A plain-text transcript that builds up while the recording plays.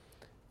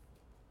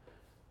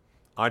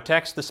Our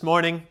text this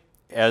morning,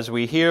 as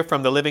we hear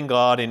from the living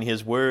God in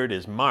His Word,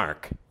 is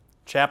Mark,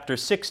 chapter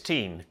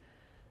 16,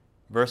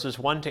 verses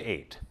 1 to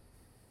 8.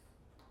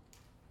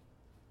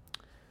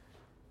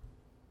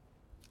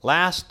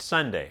 Last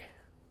Sunday,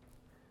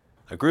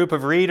 a group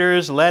of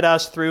readers led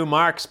us through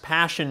Mark's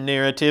Passion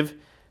narrative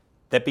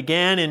that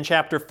began in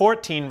chapter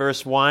 14,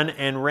 verse 1,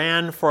 and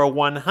ran for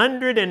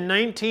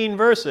 119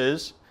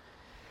 verses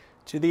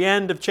to the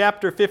end of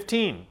chapter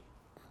 15.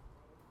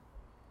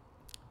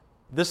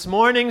 This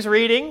morning's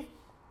reading,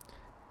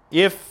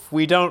 if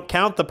we don't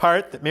count the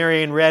part that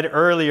Marion read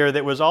earlier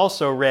that was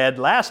also read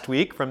last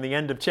week from the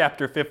end of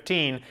chapter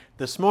 15,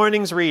 this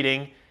morning's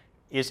reading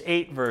is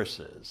 8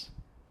 verses.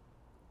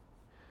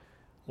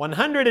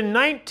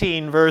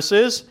 119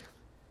 verses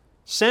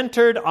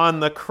centered on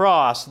the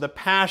cross, the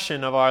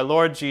passion of our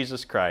Lord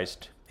Jesus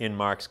Christ in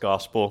Mark's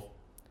Gospel.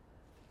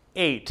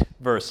 8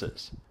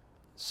 verses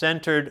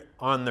centered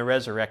on the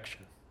resurrection.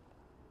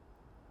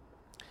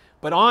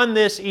 But on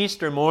this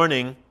Easter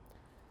morning,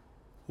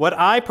 what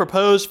I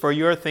propose for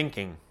your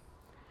thinking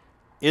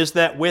is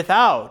that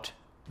without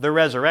the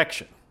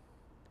resurrection,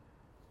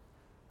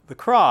 the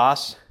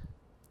cross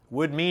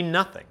would mean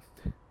nothing.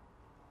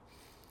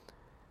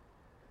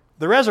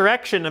 The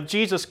resurrection of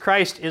Jesus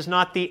Christ is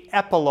not the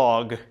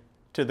epilogue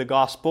to the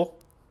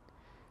gospel.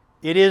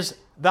 It is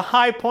the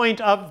high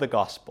point of the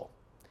gospel.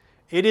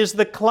 It is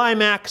the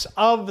climax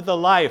of the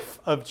life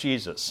of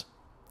Jesus.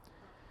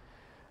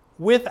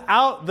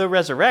 Without the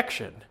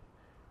resurrection,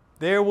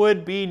 there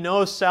would be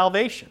no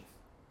salvation.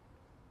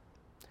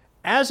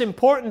 As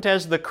important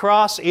as the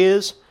cross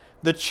is,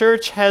 the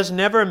church has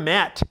never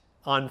met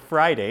on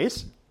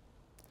Fridays.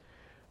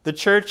 The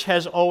church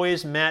has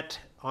always met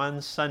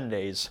on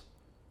Sundays,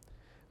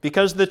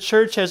 because the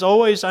church has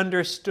always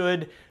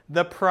understood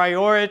the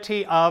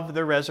priority of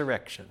the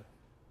resurrection.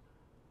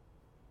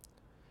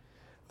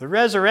 The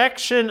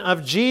resurrection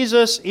of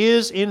Jesus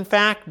is, in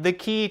fact, the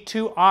key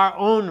to our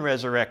own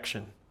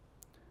resurrection.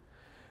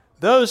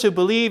 Those who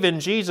believe in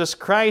Jesus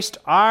Christ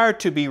are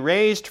to be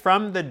raised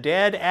from the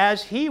dead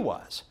as He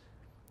was,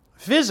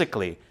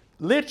 physically,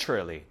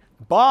 literally,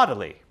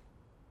 bodily,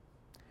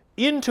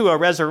 into a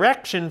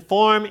resurrection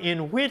form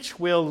in which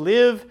we'll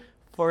live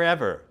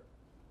forever.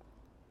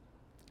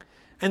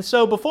 And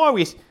so before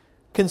we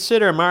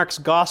consider Mark's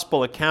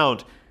gospel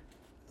account,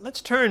 let's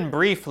turn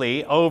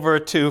briefly over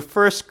to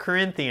 1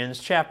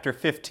 Corinthians chapter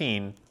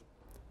 15,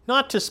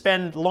 not to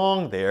spend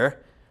long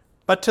there,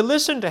 but to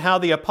listen to how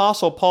the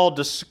Apostle Paul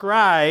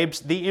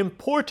describes the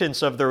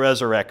importance of the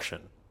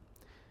resurrection.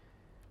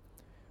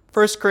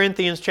 1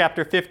 Corinthians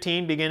chapter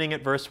 15, beginning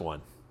at verse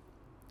 1.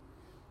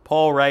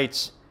 Paul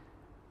writes,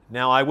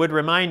 "Now I would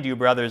remind you,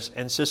 brothers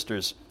and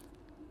sisters,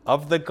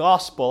 of the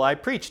gospel I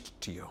preached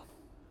to you,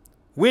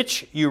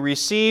 which you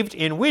received,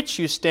 in which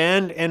you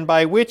stand, and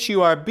by which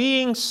you are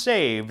being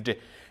saved,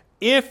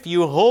 if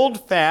you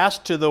hold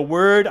fast to the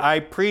word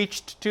I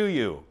preached to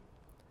you,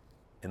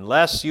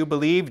 unless you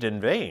believed in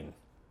vain.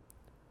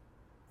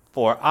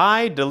 For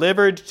I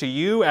delivered to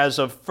you as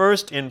of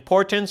first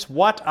importance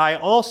what I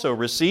also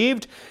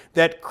received,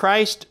 that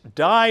Christ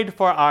died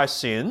for our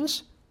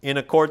sins in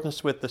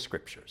accordance with the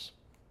Scriptures,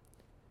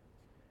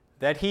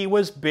 that He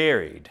was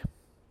buried,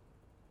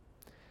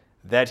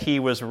 that He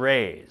was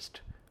raised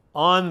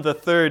on the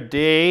third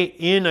day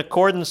in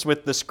accordance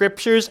with the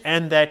Scriptures,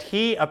 and that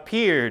He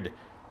appeared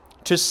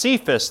to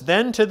Cephas,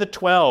 then to the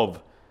 12.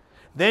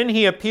 Then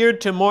He appeared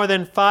to more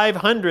than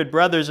 500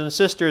 brothers and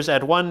sisters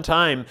at one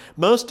time,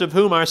 most of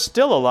whom are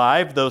still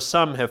alive, though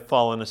some have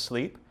fallen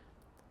asleep.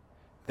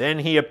 Then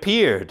He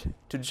appeared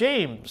to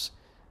James,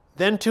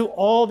 then to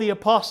all the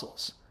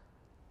apostles.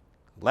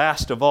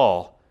 Last of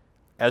all,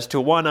 as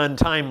to one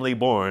untimely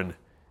born,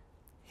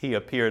 He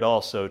appeared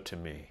also to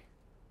me."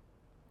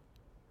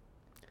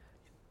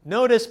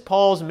 Notice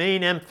Paul's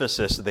main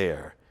emphasis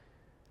there.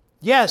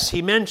 Yes,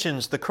 he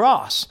mentions the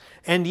cross,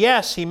 and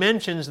yes, he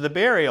mentions the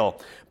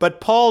burial, but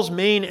Paul's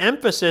main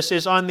emphasis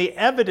is on the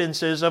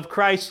evidences of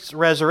Christ's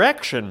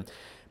resurrection,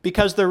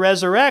 because the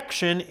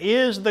resurrection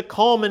is the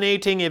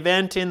culminating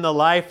event in the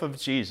life of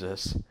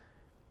Jesus.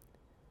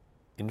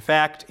 In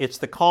fact, it's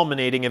the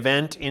culminating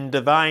event in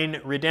divine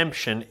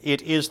redemption.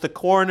 It is the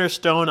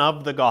cornerstone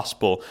of the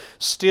gospel.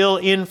 Still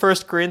in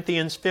 1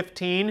 Corinthians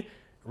 15,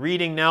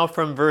 reading now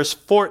from verse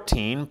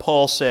 14,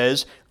 Paul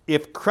says,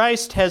 "If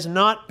Christ has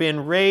not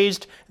been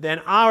raised, then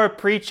our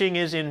preaching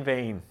is in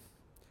vain,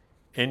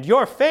 and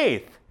your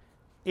faith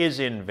is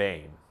in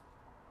vain.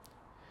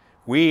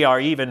 We are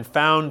even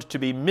found to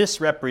be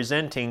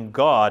misrepresenting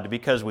God,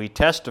 because we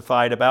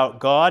testified about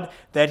God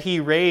that He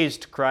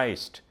raised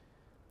Christ,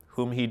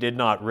 whom He did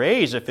not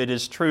raise, if it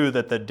is true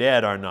that the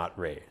dead are not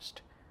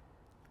raised.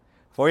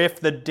 For if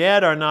the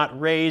dead are not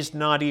raised,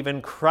 not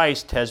even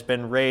Christ has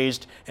been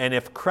raised. And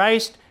if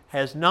Christ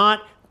has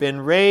not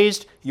been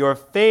raised, your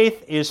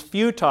faith is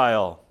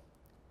futile,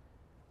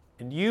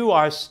 and you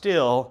are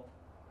still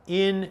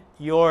in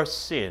your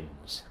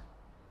sins."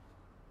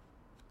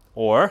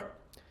 Or,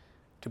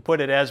 to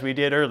put it as we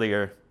did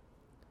earlier,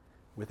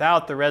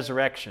 without the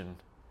resurrection,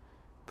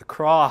 the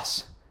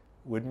cross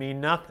would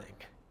mean nothing.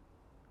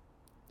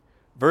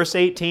 Verse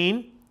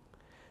 18,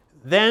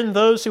 then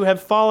those who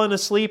have fallen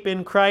asleep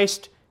in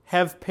Christ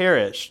have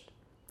perished.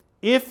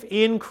 If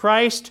in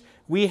Christ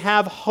we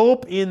have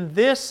hope in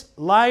this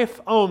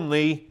life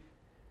only,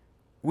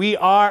 we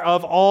are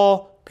of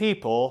all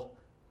people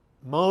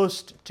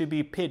most to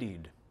be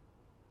pitied.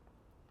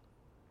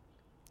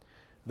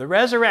 The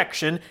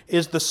resurrection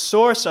is the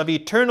source of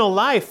eternal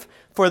life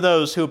for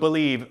those who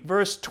believe.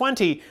 Verse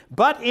 20,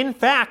 but in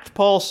fact,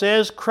 Paul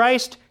says,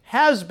 Christ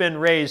has been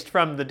raised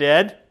from the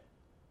dead.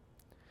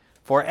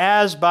 For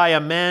as by a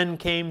man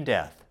came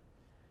death,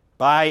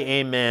 by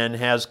a man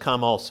has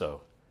come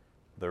also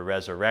the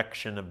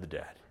resurrection of the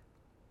dead.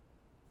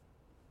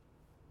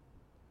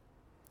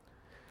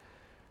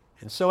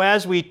 And so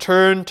as we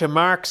turn to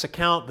Mark's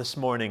account this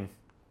morning,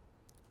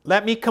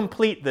 let me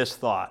complete this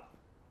thought.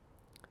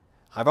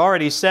 I've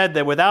already said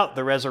that without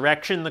the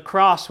resurrection, the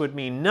cross would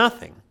mean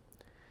nothing.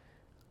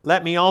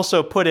 Let me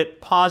also put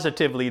it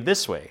positively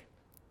this way,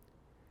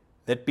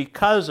 that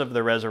because of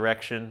the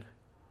resurrection,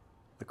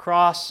 the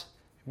cross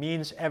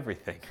means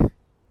everything.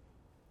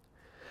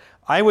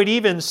 I would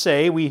even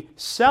say we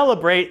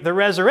celebrate the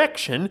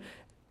resurrection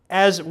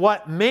as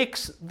what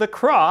makes the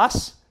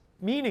cross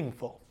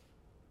meaningful.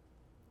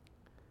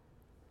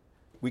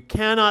 We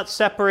cannot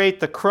separate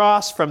the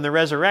cross from the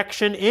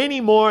resurrection any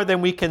more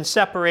than we can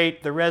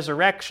separate the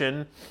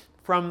resurrection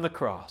from the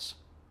cross.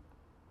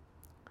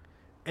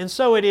 And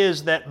so it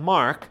is that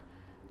Mark,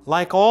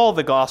 like all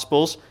the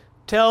Gospels,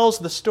 tells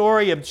the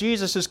story of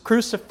Jesus'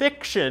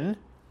 crucifixion,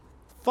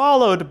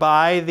 followed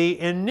by the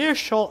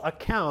initial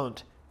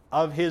account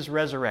of his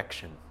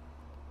resurrection.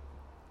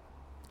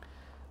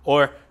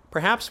 Or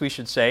perhaps we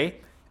should say,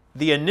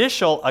 the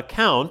initial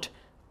account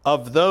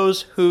of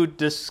those who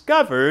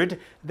discovered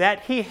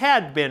that he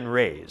had been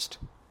raised.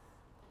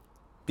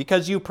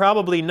 Because you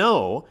probably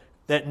know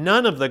that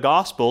none of the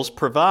Gospels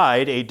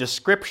provide a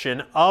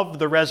description of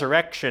the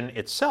resurrection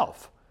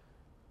itself.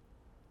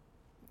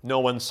 No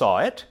one saw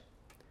it.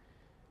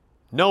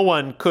 No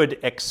one could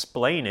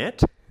explain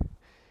it.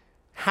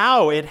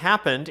 How it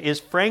happened is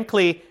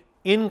frankly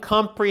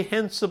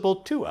incomprehensible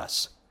to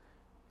us.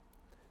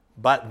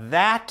 But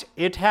that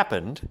it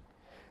happened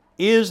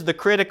is the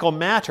critical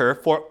matter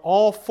for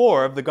all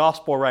four of the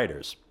Gospel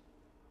writers.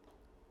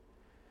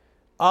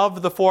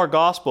 Of the four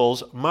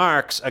Gospels,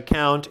 Mark's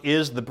account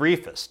is the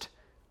briefest,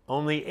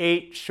 only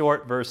 8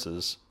 short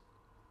verses.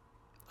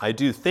 I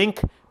do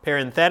think,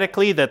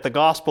 parenthetically, that the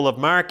Gospel of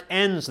Mark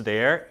ends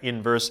there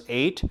in verse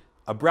 8,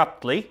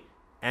 abruptly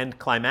and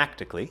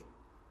climactically.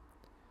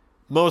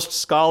 Most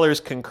scholars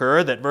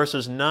concur that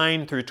verses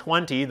 9 through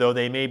 20, though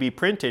they may be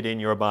printed in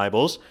your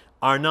Bibles,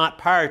 are not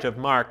part of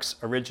Mark's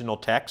original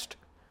text.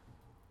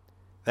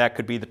 That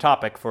could be the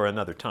topic for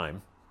another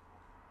time.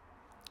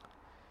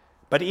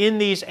 But in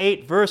these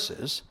 8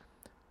 verses,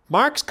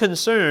 Mark's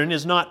concern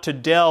is not to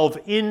delve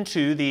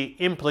into the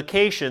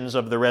implications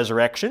of the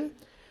resurrection.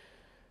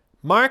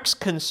 Mark's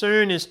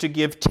concern is to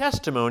give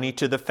testimony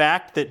to the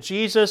fact that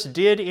Jesus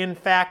did in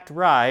fact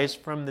rise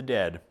from the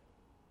dead,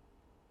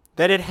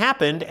 that it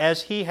happened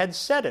as he had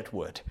said it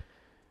would.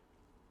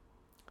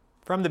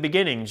 From the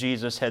beginning,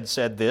 Jesus had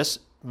said this.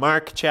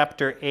 Mark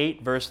chapter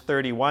 8, verse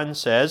 31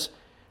 says,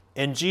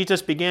 and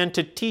Jesus began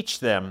to teach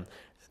them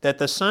that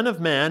the Son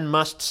of Man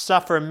must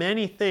suffer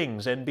many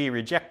things and be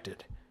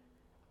rejected,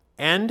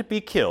 and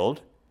be killed,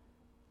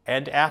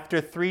 and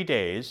after 3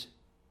 days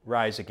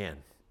rise again.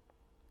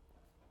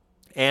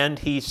 And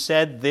he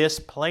said this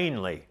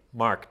plainly,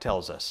 Mark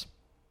tells us.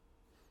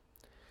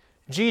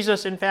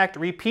 Jesus, in fact,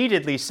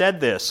 repeatedly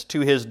said this to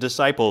his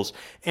disciples,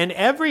 and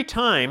every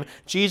time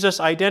Jesus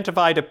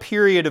identified a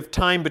period of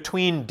time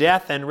between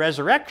death and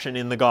resurrection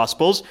in the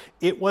Gospels,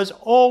 it was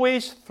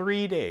always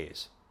 3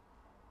 days.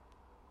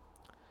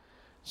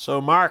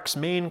 So Mark's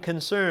main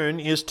concern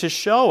is to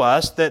show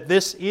us that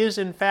this is,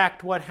 in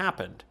fact, what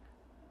happened.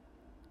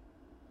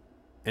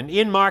 And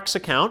in Mark's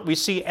account, we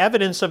see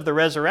evidence of the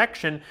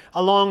resurrection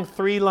along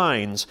 3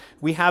 lines.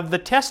 We have the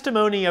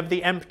testimony of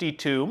the empty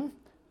tomb,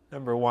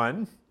 number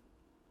 1.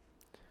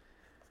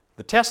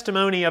 The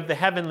testimony of the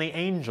heavenly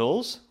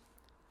angels,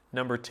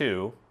 number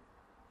 2,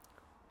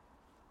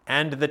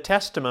 and the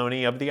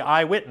testimony of the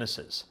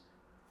eyewitnesses,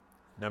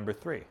 number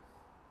 3.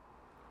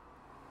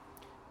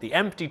 The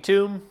empty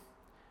tomb,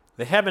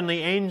 the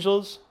heavenly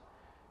angels,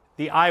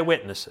 the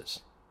eyewitnesses.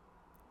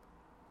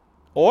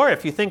 Or,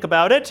 if you think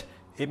about it,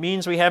 it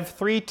means we have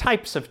 3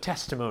 types of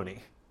testimony.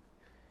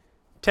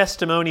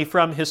 Testimony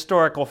from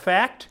historical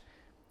fact,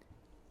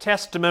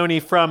 testimony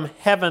from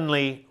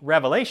heavenly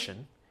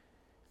revelation,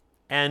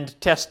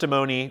 and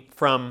testimony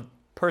from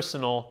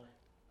personal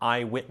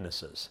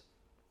eyewitnesses.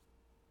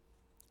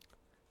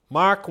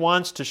 Mark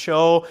wants to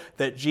show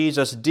that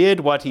Jesus did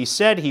what he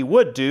said he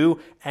would do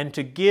and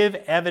to give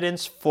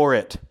evidence for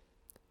it.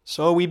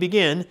 So we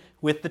begin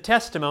with the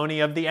testimony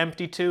of the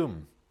empty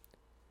tomb.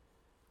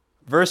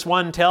 Verse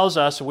 1 tells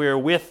us we're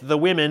with the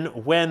women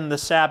when the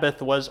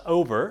Sabbath was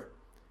over.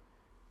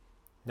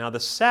 Now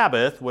the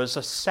Sabbath was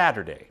a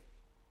Saturday.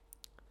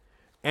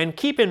 And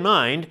keep in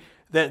mind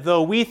that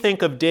though we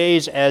think of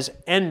days as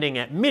ending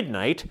at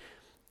midnight,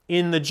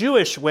 In the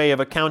Jewish way of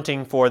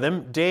accounting for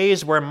them,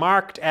 days were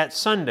marked at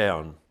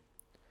sundown,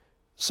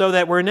 so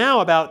that we're now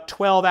about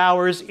 12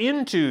 hours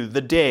into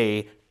the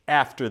day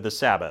after the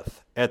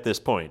Sabbath at this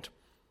point.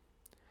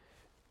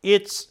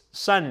 It's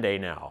Sunday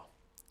now.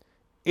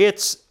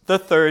 It's the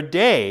third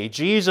day.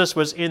 Jesus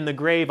was in the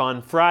grave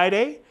on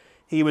Friday.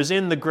 He was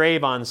in the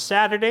grave on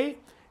Saturday.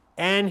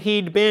 And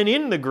he'd been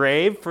in the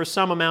grave for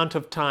some amount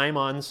of time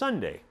on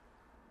Sunday.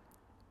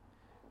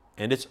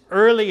 And it's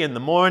early in the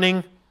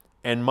morning,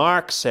 and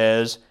Mark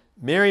says,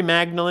 Mary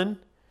Magdalene,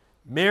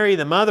 Mary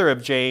the mother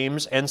of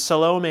James, and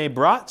Salome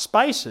brought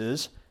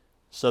spices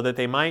so that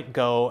they might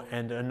go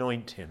and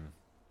anoint him.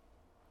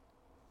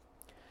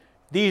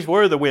 These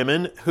were the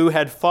women who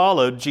had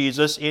followed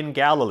Jesus in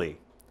Galilee.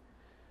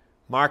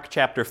 Mark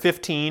chapter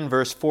 15,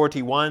 verse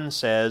 41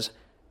 says,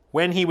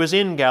 When he was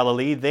in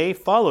Galilee, they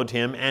followed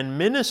him and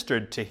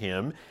ministered to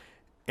him,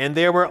 and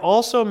there were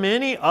also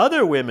many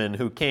other women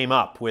who came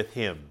up with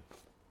him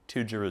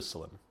to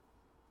Jerusalem.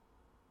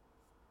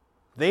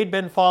 They'd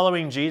been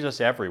following Jesus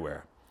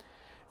everywhere.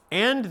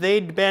 And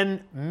they'd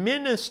been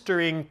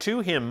ministering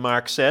to him,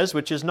 Mark says,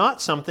 which is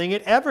not something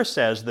it ever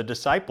says the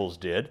disciples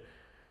did.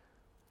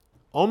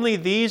 Only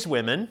these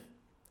women,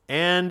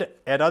 and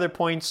at other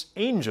points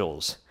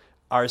angels,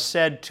 are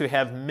said to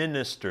have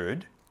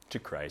ministered to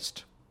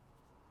Christ.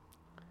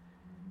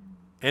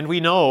 And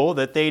we know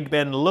that they'd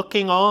been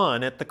looking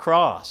on at the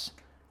cross.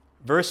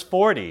 Verse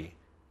 40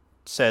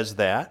 says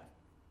that.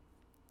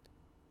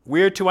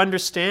 We're to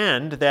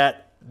understand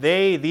that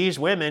these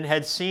women,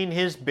 had seen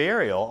his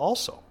burial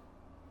also.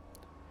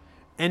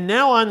 And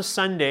now on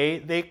Sunday,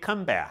 they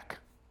come back.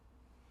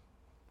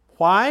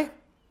 Why?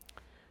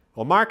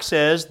 Well, Mark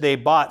says they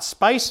bought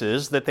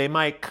spices that they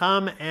might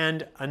come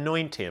and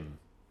anoint him.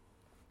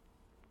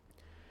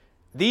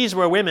 These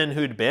were women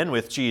who'd been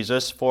with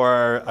Jesus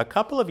for a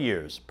couple of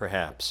years,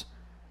 perhaps.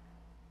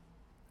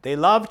 They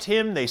loved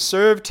him, they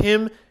served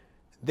him,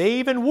 they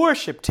even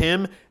worshiped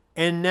him,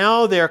 and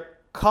now they're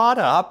caught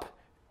up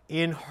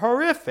in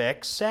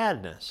horrific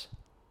sadness.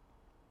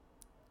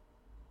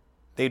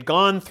 They'd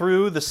gone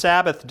through the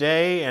Sabbath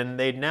day, and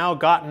they'd now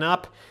gotten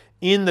up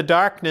in the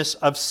darkness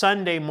of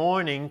Sunday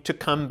morning to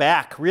come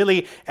back,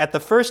 really at the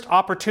first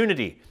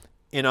opportunity.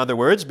 In other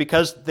words,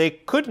 because they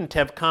couldn't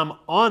have come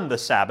on the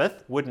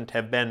Sabbath, wouldn't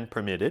have been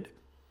permitted.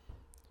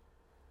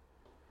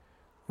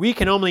 We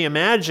can only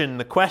imagine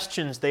the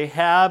questions they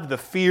have, the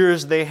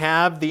fears they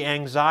have, the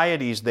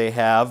anxieties they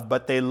have,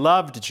 but they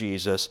loved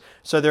Jesus.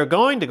 So they're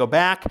going to go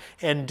back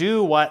and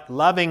do what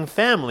loving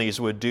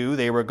families would do.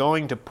 They were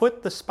going to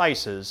put the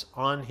spices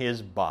on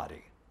his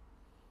body.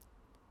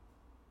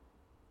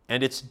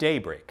 And it's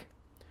daybreak.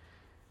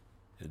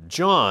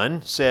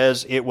 John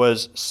says it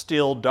was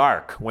still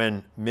dark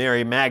when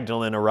Mary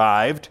Magdalene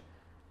arrived,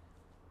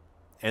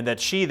 and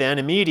that she then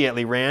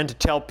immediately ran to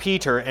tell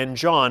Peter and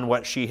John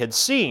what she had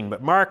seen.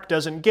 But Mark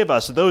doesn't give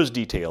us those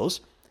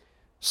details.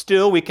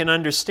 Still, we can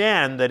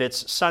understand that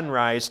it's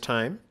sunrise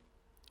time.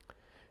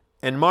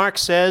 And Mark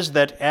says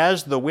that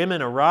as the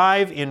women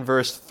arrive in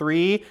verse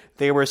 3,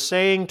 they were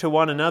saying to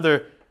one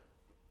another,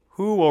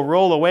 "Who will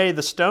roll away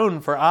the stone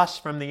for us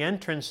from the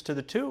entrance to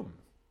the tomb?"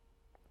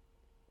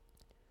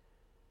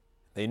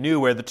 They knew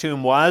where the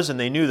tomb was, and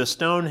they knew the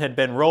stone had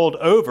been rolled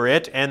over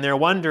it, and they're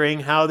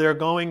wondering how they're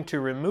going to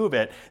remove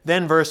it.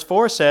 Then verse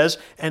 4 says,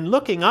 "And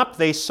looking up,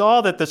 they saw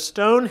that the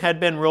stone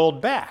had been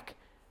rolled back.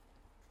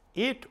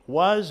 It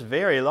was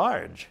very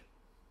large."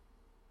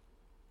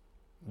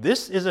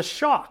 This is a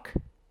shock.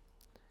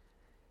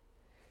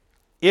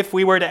 If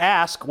we were to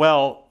ask,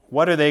 well,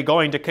 what are they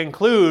going to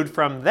conclude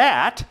from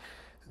that?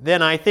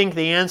 Then I think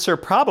the answer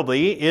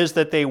probably is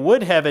that they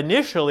would have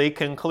initially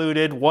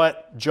concluded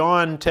what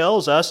John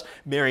tells us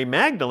Mary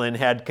Magdalene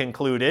had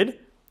concluded.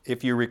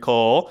 If you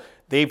recall,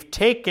 they've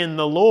taken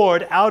the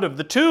Lord out of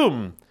the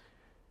tomb.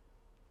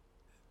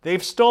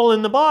 They've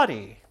stolen the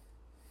body.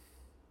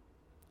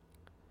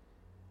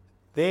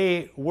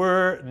 They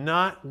were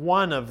not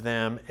one of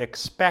them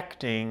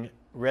expecting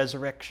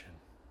resurrection.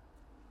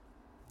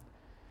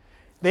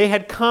 They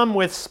had come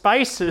with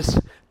spices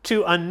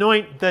to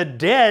anoint the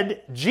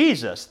dead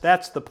Jesus.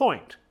 That's the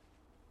point.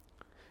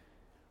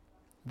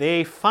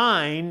 They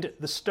find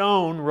the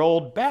stone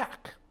rolled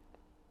back.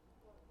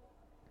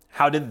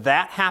 How did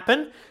that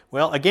happen?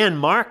 Well, again,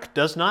 Mark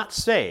does not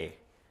say.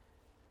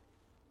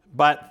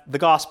 But the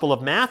Gospel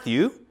of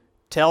Matthew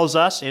tells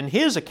us in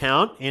his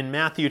account in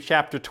Matthew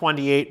chapter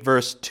 28,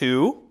 verse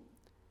 2.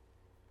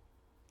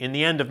 In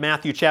the end of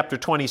Matthew chapter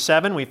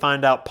 27, we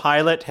find out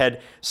Pilate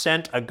had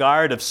sent a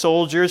guard of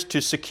soldiers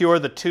to secure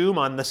the tomb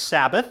on the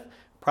Sabbath.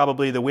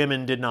 Probably the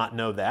women did not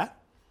know that.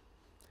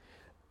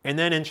 And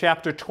then in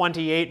chapter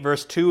 28,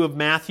 verse 2 of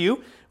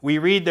Matthew, we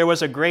read there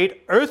was a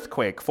great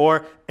earthquake,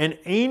 for an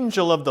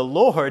angel of the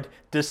Lord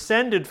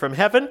descended from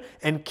heaven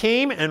and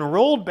came and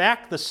rolled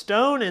back the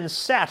stone and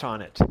sat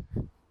on it.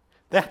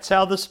 That's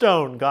how the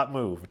stone got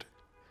moved.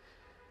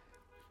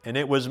 And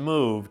it was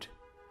moved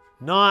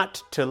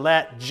not to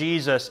let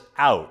Jesus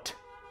out,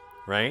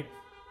 right?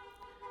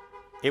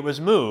 It was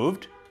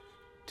moved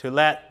to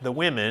let the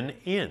women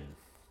in.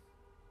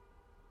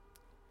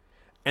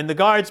 And the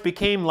guards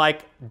became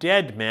like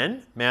dead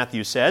men,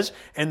 Matthew says,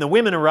 and the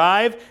women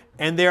arrive,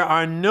 and there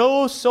are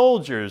no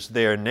soldiers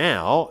there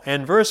now.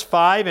 And verse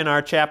 5 in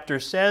our chapter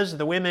says,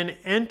 the women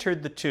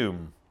entered the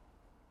tomb.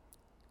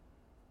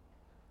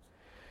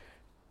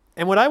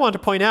 And what I want to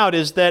point out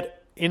is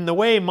that in the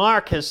way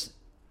Mark has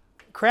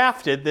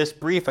crafted this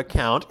brief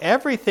account,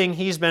 everything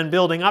he's been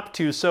building up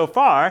to so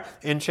far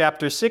in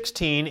chapter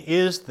 16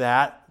 is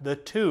that the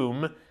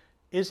tomb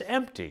is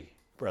empty,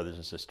 brothers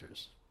and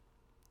sisters.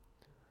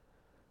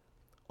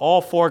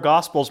 All four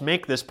Gospels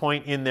make this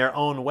point in their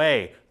own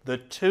way. The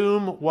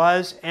tomb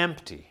was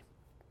empty.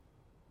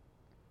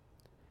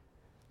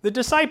 The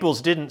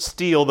disciples didn't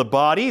steal the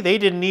body. They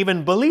didn't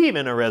even believe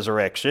in a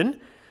resurrection.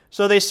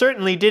 So they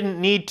certainly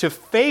didn't need to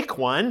fake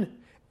one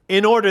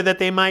in order that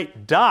they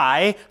might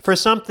die for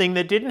something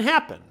that didn't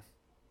happen.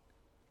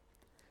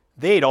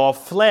 They'd all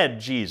fled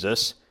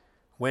Jesus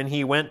when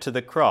he went to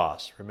the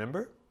cross,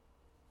 remember?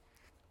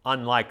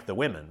 Unlike the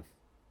women.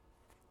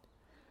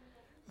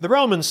 The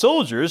Roman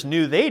soldiers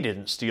knew they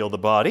didn't steal the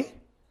body.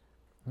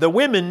 The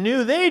women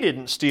knew they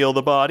didn't steal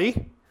the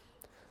body.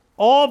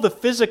 All the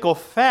physical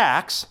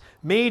facts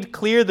made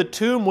clear the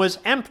tomb was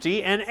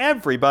empty, and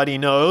everybody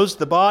knows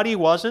the body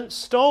wasn't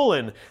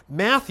stolen.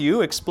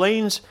 Matthew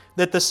explains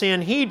that the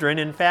Sanhedrin,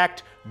 in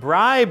fact,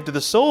 bribed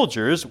the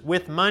soldiers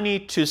with money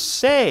to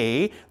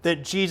say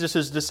that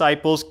Jesus'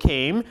 disciples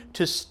came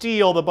to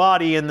steal the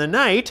body in the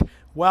night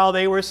while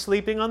they were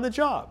sleeping on the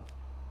job.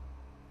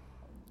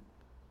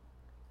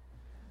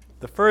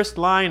 The first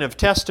line of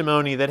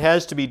testimony that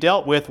has to be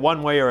dealt with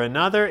one way or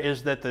another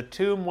is that the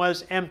tomb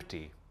was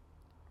empty.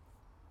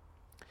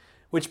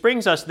 Which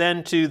brings us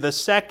then to the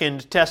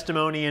second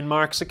testimony in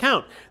Mark's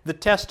account, the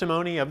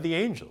testimony of the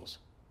angels.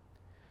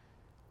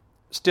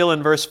 Still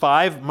in verse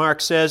 5,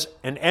 Mark says,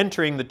 and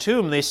entering the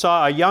tomb, they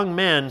saw a young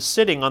man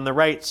sitting on the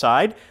right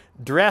side,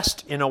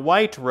 dressed in a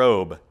white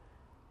robe,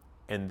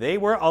 and they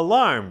were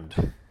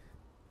alarmed.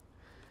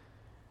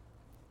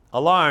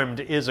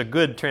 Alarmed is a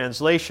good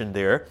translation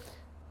there.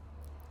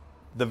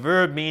 The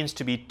verb means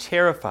to be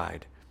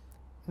terrified,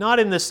 not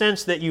in the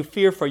sense that you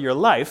fear for your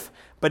life,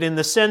 but in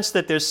the sense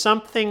that there's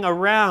something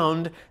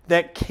around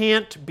that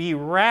can't be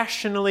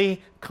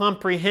rationally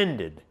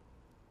comprehended.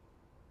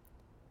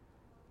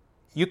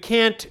 You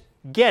can't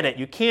get it.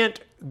 You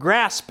can't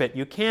grasp it.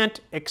 You can't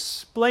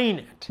explain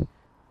it.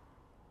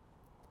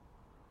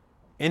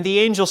 And the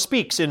angel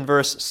speaks in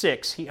verse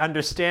 6. He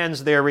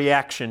understands their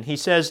reaction. He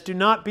says, do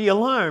not be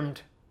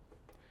alarmed.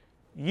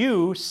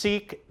 You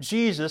seek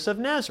Jesus of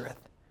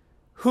Nazareth,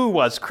 who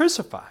was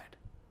crucified.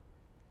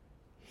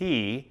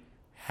 He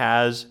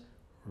has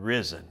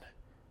risen,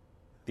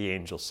 the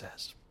angel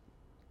says.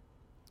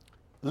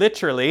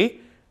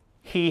 Literally,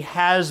 he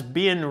has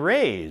been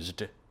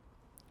raised,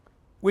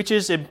 which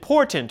is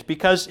important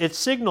because it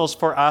signals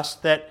for us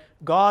that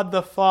God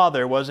the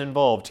Father was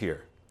involved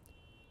here.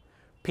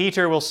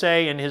 Peter will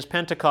say in his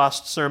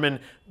Pentecost sermon,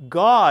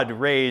 God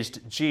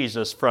raised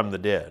Jesus from the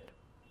dead.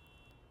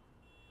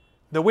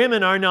 The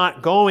women are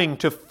not going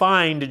to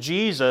find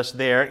Jesus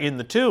there in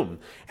the tomb,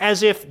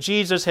 as if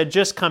Jesus had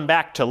just come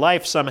back to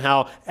life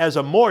somehow as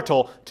a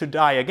mortal to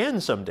die again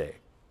someday.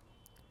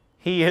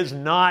 He is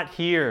not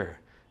here,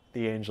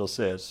 the angel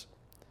says.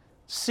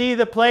 See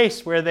the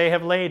place where they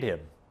have laid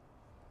him.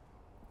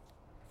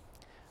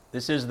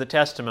 This is the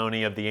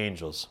testimony of the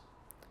angels.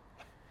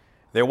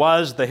 There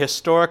was the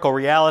historical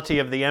reality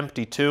of the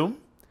empty tomb,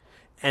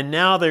 and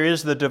now there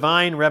is the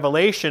divine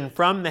revelation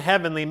from the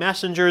heavenly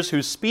messengers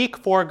who speak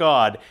for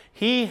God.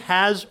 He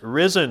has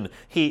risen.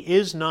 He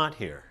is not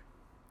here.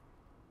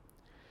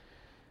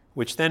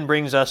 Which then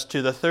brings us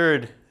to the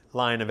third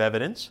line of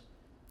evidence,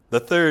 the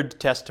third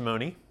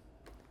testimony,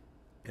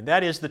 and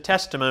that is the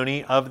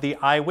testimony of the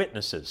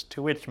eyewitnesses,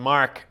 to which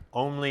Mark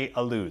only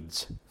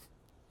alludes.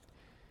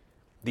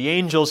 The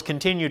angels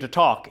continue to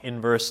talk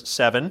in verse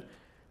 7,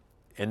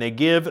 and they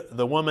give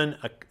the women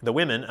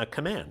a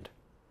command.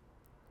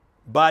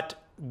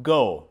 But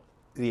go,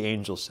 the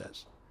angel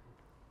says.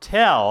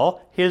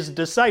 Tell his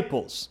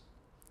disciples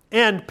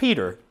and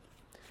Peter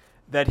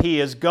that he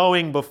is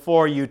going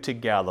before you to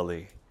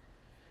Galilee.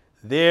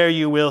 There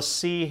you will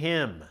see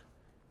him,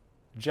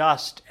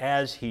 just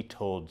as he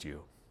told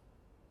you.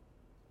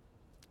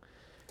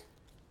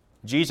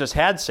 Jesus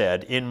had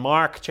said in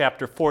Mark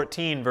chapter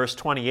 14, verse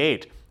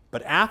 28,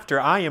 but after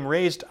I am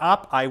raised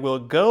up, I will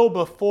go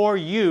before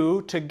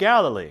you to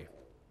Galilee.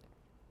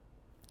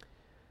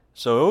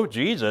 So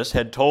Jesus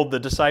had told the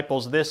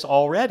disciples this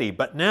already,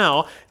 but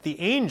now the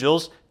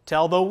angels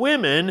tell the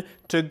women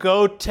to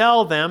go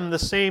tell them the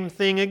same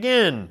thing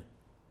again.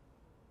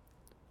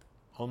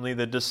 Only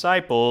the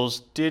disciples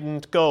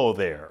didn't go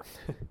there.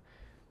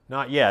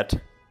 Not yet.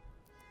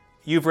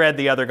 You've read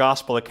the other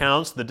gospel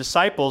accounts. The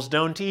disciples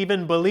don't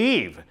even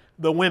believe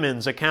the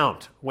women's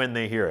account when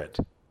they hear it.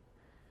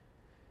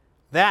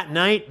 That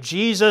night,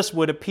 Jesus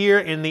would appear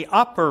in the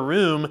upper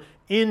room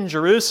in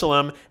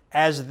Jerusalem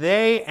as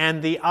they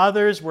and the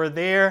others were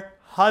there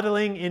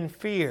huddling in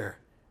fear.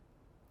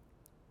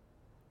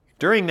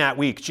 During that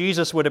week,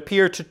 Jesus would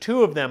appear to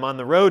two of them on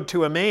the road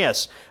to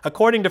Emmaus.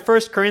 According to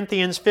 1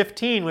 Corinthians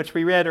 15, which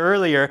we read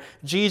earlier,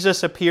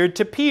 Jesus appeared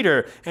to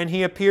Peter, and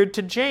he appeared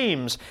to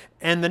James.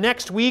 And the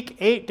next week,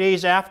 8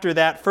 days after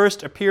that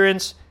first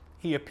appearance,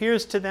 he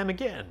appears to them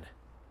again.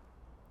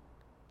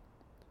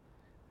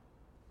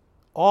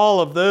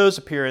 All of those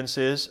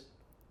appearances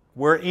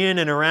were in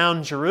and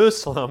around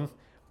Jerusalem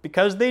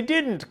because they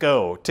didn't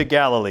go to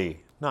Galilee.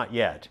 Not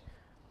yet.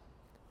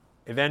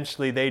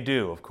 Eventually they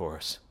do, of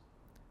course.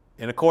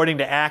 And according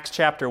to Acts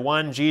chapter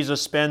 1,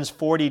 Jesus spends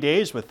 40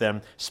 days with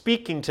them,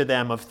 speaking to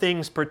them of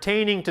things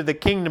pertaining to the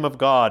kingdom of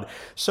God.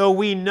 So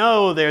we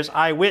know there's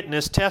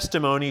eyewitness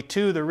testimony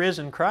to the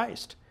risen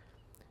Christ.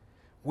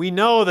 We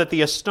know that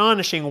the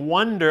astonishing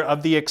wonder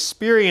of the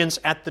experience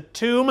at the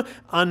tomb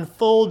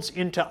unfolds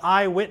into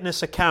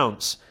eyewitness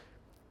accounts.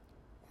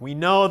 We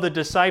know the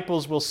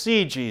disciples will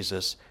see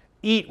Jesus,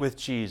 eat with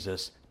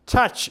Jesus,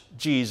 touch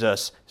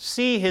Jesus,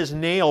 see his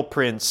nail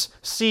prints,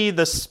 see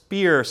the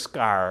spear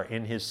scar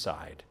in his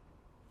side.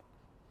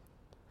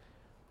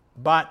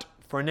 But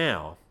for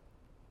now,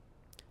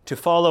 to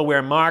follow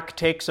where Mark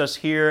takes us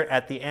here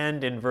at the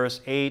end in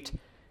verse 8,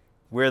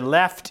 we're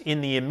left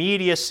in the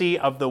immediacy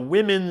of the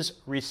women's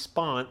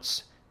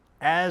response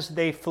as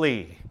they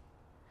flee.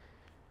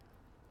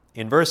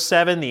 In verse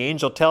 7, the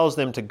angel tells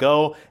them to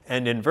go,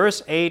 and in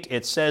verse 8,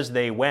 it says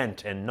they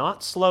went, and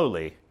not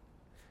slowly.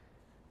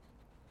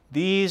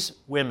 These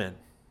women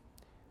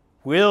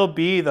will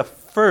be the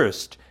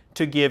first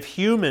to give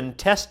human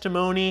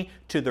testimony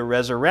to the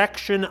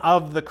resurrection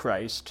of the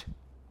Christ.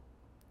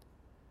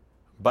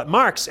 But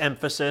Mark's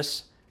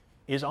emphasis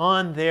is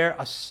on their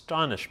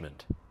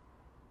astonishment.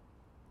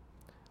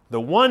 The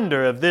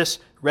wonder of this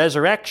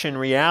resurrection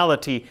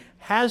reality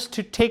has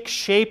to take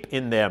shape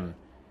in them,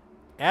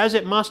 as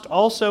it must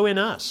also in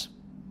us.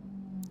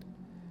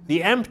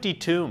 The empty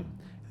tomb,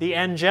 the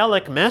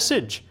angelic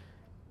message,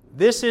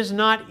 this is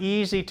not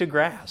easy to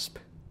grasp.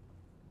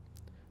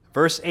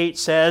 Verse 8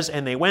 says,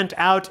 "And they went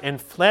out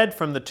and fled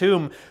from the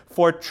tomb,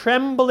 for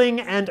trembling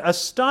and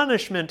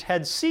astonishment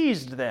had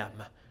seized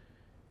them.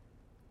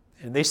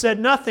 And they said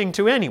nothing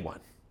to anyone,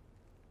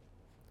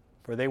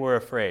 for they were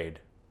afraid."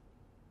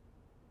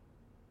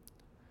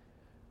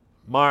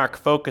 Mark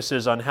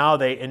focuses on how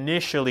they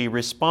initially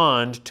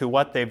respond to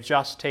what they've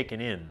just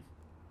taken in.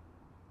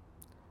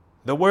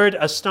 The word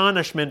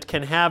astonishment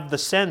can have the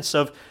sense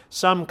of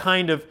some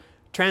kind of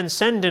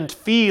transcendent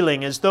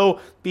feeling, as though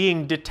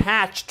being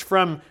detached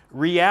from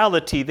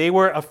reality. They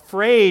were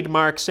afraid,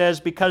 Mark says,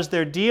 because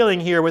they're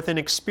dealing here with an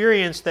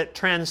experience that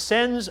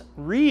transcends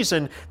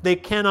reason. They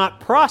cannot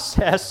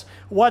process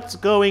what's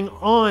going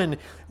on.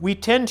 We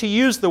tend to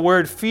use the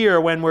word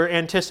fear when we're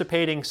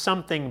anticipating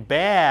something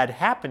bad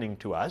happening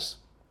to us,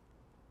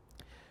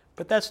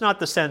 but that's not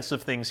the sense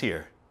of things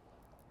here.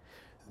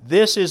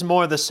 This is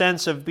more the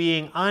sense of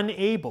being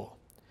unable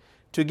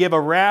to give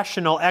a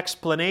rational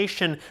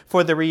explanation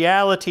for the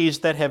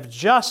realities that have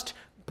just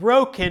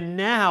broken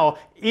now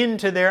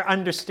into their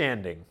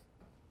understanding.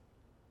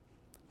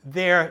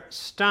 They're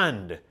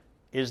stunned,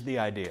 is the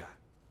idea.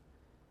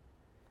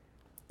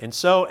 And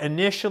so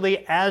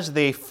initially, as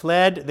they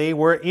fled, they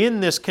were in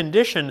this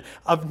condition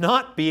of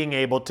not being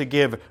able to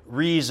give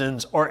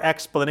reasons or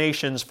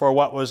explanations for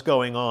what was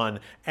going on.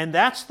 And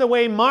that's the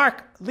way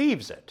Mark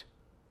leaves it.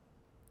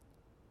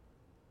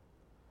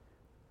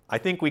 I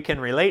think we can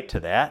relate to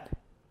that.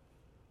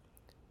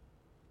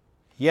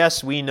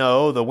 Yes, we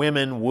know the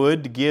women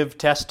would give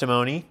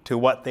testimony to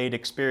what they'd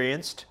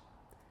experienced.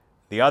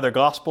 The other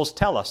Gospels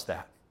tell us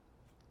that.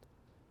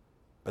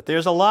 But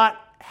there's a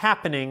lot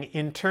happening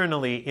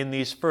internally in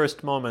these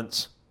first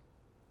moments.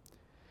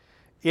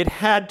 It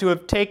had to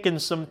have taken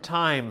some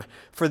time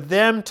for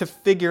them to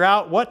figure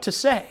out what to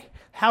say,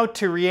 how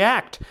to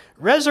react.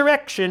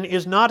 Resurrection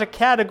is not a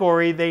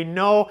category they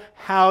know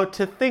how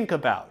to think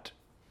about.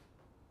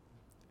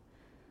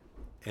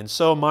 And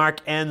so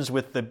Mark ends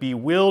with the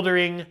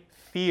bewildering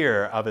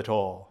fear of it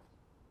all.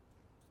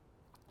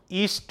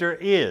 Easter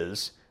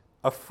is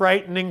a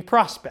frightening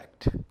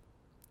prospect.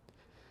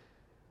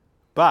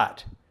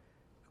 But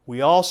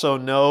we also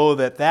know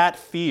that that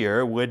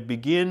fear would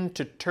begin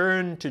to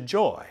turn to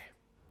joy.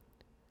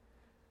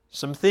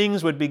 Some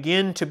things would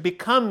begin to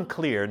become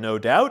clear, no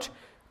doubt,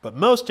 but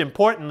most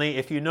importantly,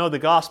 if you know the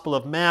Gospel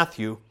of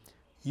Matthew,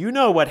 you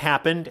know what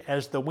happened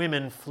as the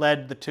women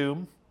fled the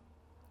tomb.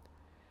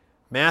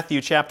 Matthew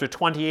chapter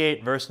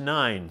 28, verse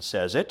 9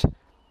 says it.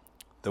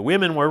 The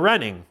women were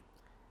running,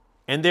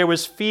 and there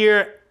was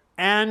fear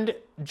and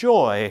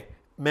joy,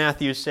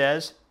 Matthew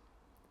says,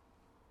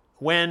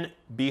 when,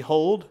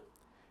 behold,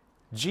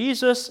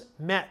 Jesus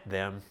met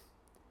them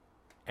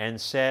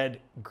and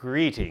said,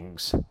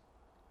 "Greetings."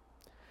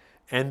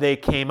 And they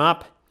came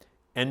up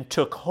and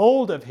took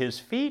hold of his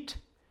feet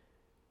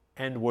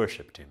and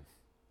worshipped him.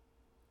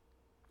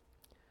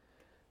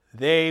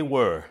 They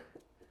were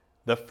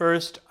the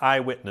first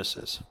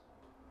eyewitnesses,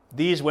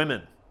 these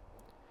women.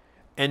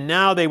 And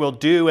now they will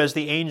do as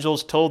the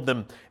angels told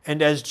them,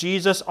 and as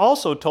Jesus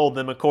also told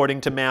them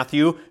according to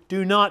Matthew,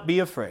 "Do not be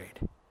afraid.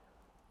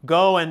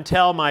 Go and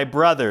tell my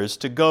brothers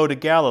to go to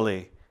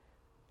Galilee,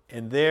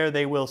 and there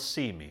they will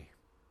see me.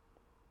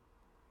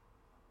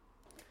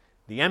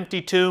 The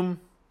empty tomb,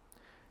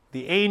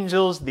 the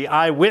angels, the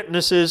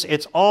eyewitnesses,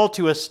 it's all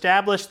to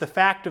establish the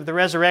fact of the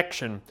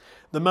resurrection,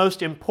 the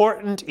most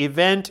important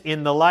event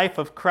in the life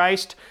of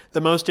Christ,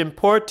 the most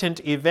important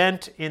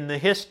event in the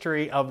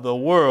history of the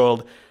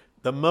world,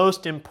 the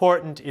most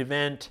important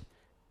event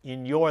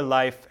in your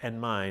life and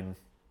mine.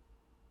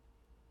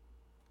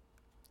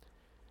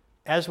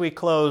 As we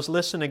close,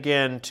 listen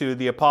again to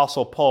the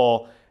Apostle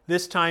Paul,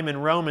 this time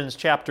in Romans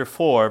chapter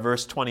 4,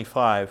 verse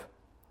 25.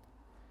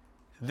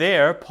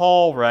 There,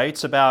 Paul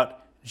writes about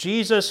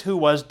Jesus who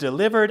was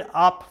delivered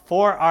up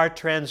for our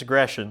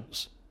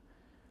transgressions.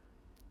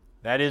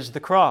 That is the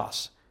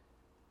cross,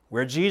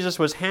 where Jesus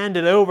was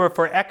handed over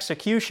for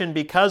execution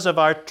because of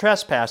our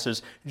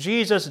trespasses.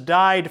 Jesus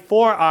died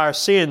for our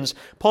sins.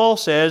 Paul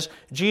says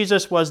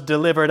Jesus was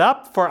delivered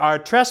up for our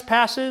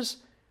trespasses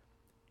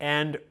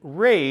and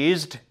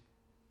raised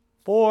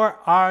for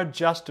our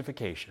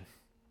justification.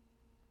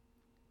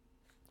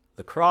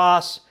 The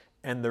cross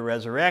and the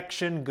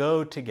resurrection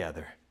go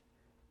together.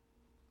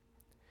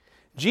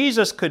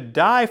 Jesus could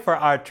die for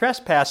our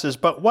trespasses,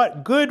 but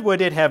what good would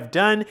it have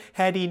done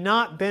had he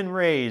not been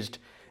raised?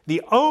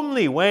 The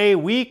only way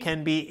we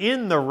can be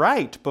in the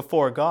right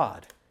before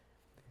God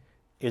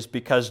is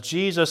because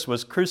Jesus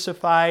was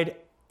crucified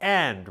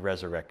and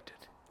resurrected.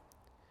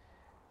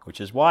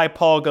 Which is why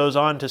Paul goes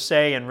on to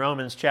say in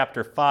Romans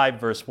chapter 5,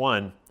 verse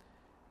 1,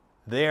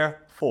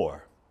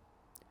 "Therefore,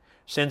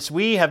 since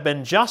we have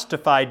been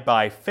justified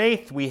by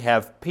faith, we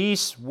have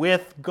peace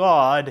with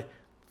God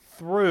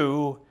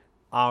through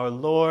our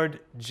Lord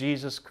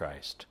Jesus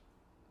Christ."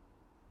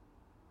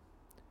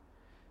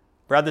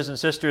 Brothers and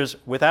sisters,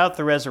 without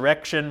the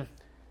resurrection,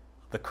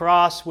 the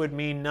cross would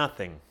mean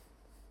nothing.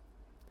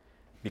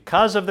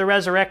 Because of the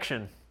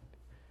resurrection,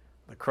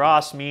 the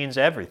cross means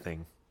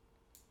everything.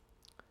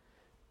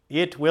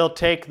 It will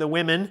take the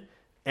women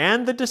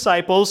and the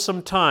disciples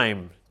some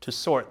time to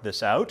sort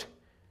this out,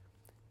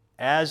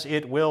 as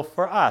it will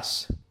for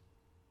us.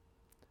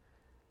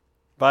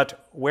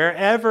 But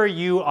wherever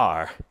you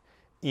are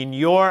in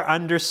your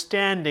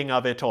understanding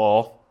of it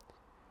all,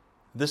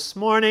 this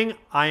morning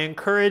I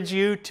encourage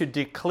you to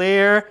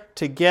declare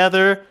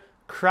together,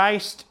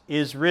 Christ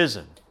is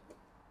risen.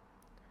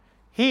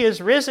 He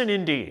is risen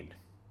indeed.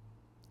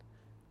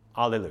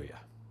 Alleluia.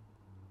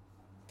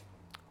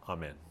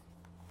 Amen.